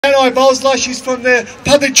Danae Bosler. She's from the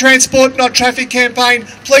Public Transport Not Traffic campaign.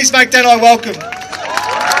 Please make Danae welcome.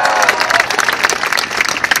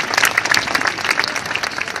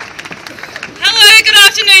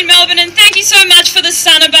 Good afternoon, Melbourne, and thank you so much for the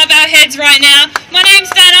sun above our heads right now. My name's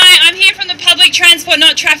Danae. I'm here from the Public Transport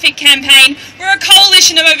Not Traffic campaign. We're a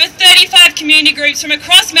coalition of over 35 community groups from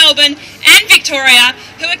across Melbourne and Victoria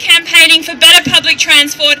who are campaigning for better public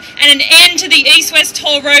transport and an end to the east-west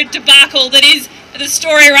toll road debacle that is the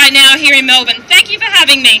story right now here in Melbourne. Thank you for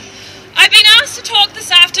having me. I've been asked to talk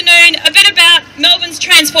this afternoon a bit about Melbourne's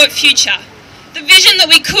transport future. The vision that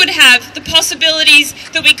we could have, the possibilities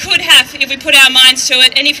that we could have if we put our minds to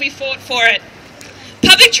it and if we fought for it.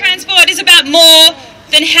 Public transport is about more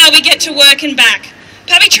than how we get to work and back.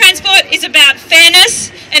 Public transport is about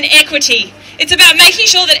fairness and equity. It's about making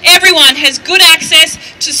sure that everyone has good access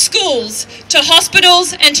to schools, to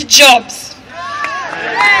hospitals and to jobs.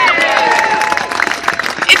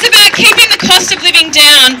 It's about keeping the cost of living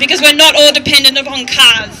down because we're not all dependent upon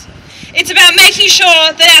cars. It's about making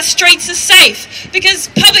sure that our streets are safe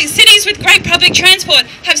because cities with great public transport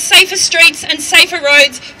have safer streets and safer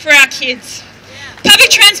roads for our kids. Public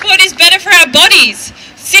transport is better for our bodies.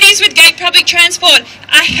 Cities with great public transport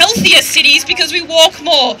are healthier cities because we walk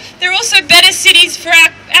more. They're also better cities for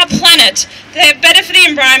our planet. They're better for the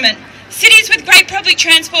environment. Cities with great public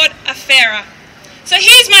transport are fairer. So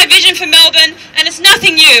here's my vision for Melbourne, and it's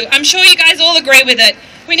nothing new. I'm sure you guys all agree with it.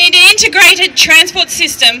 We need an integrated transport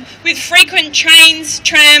system with frequent trains,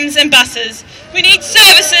 trams and buses. We need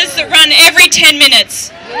services that run every 10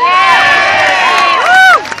 minutes.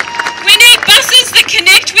 We need buses that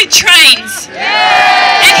connect with trains.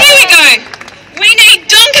 And here we go. We need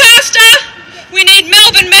Doncaster, we need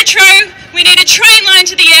Melbourne Metro, we need a train line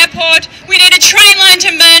to the airport, we need a train line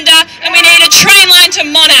to Mernda, and we need a train line to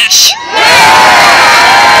Monash.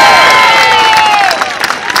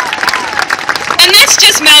 And that's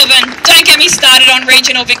just Melbourne. Don't get me started on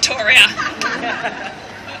regional Victoria.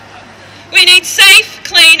 We need safe,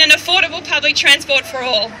 clean and affordable public transport for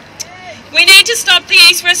all. We need to stop the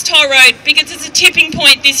east-west toll road because it's a tipping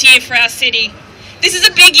point this year for our city. This is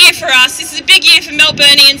a big year for us. This is a big year for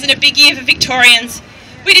Melburnians and a big year for Victorians.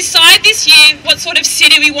 We decide this year what sort of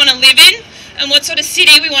city we want to live in and what sort of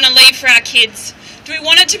city we want to leave for our kids. Do we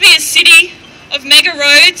want it to be a city of mega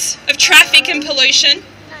roads, of traffic and pollution?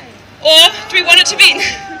 Or do we want it to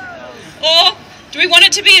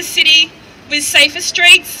be a city with safer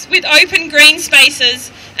streets, with open green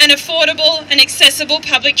spaces and affordable and accessible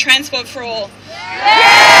public transport for all?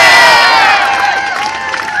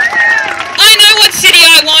 I know what city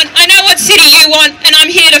I want, I know what city you want, and I'm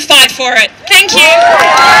here to fight for it. Thank you.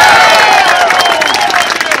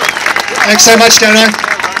 Thanks so much, Danae.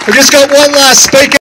 We've just got one last speaker.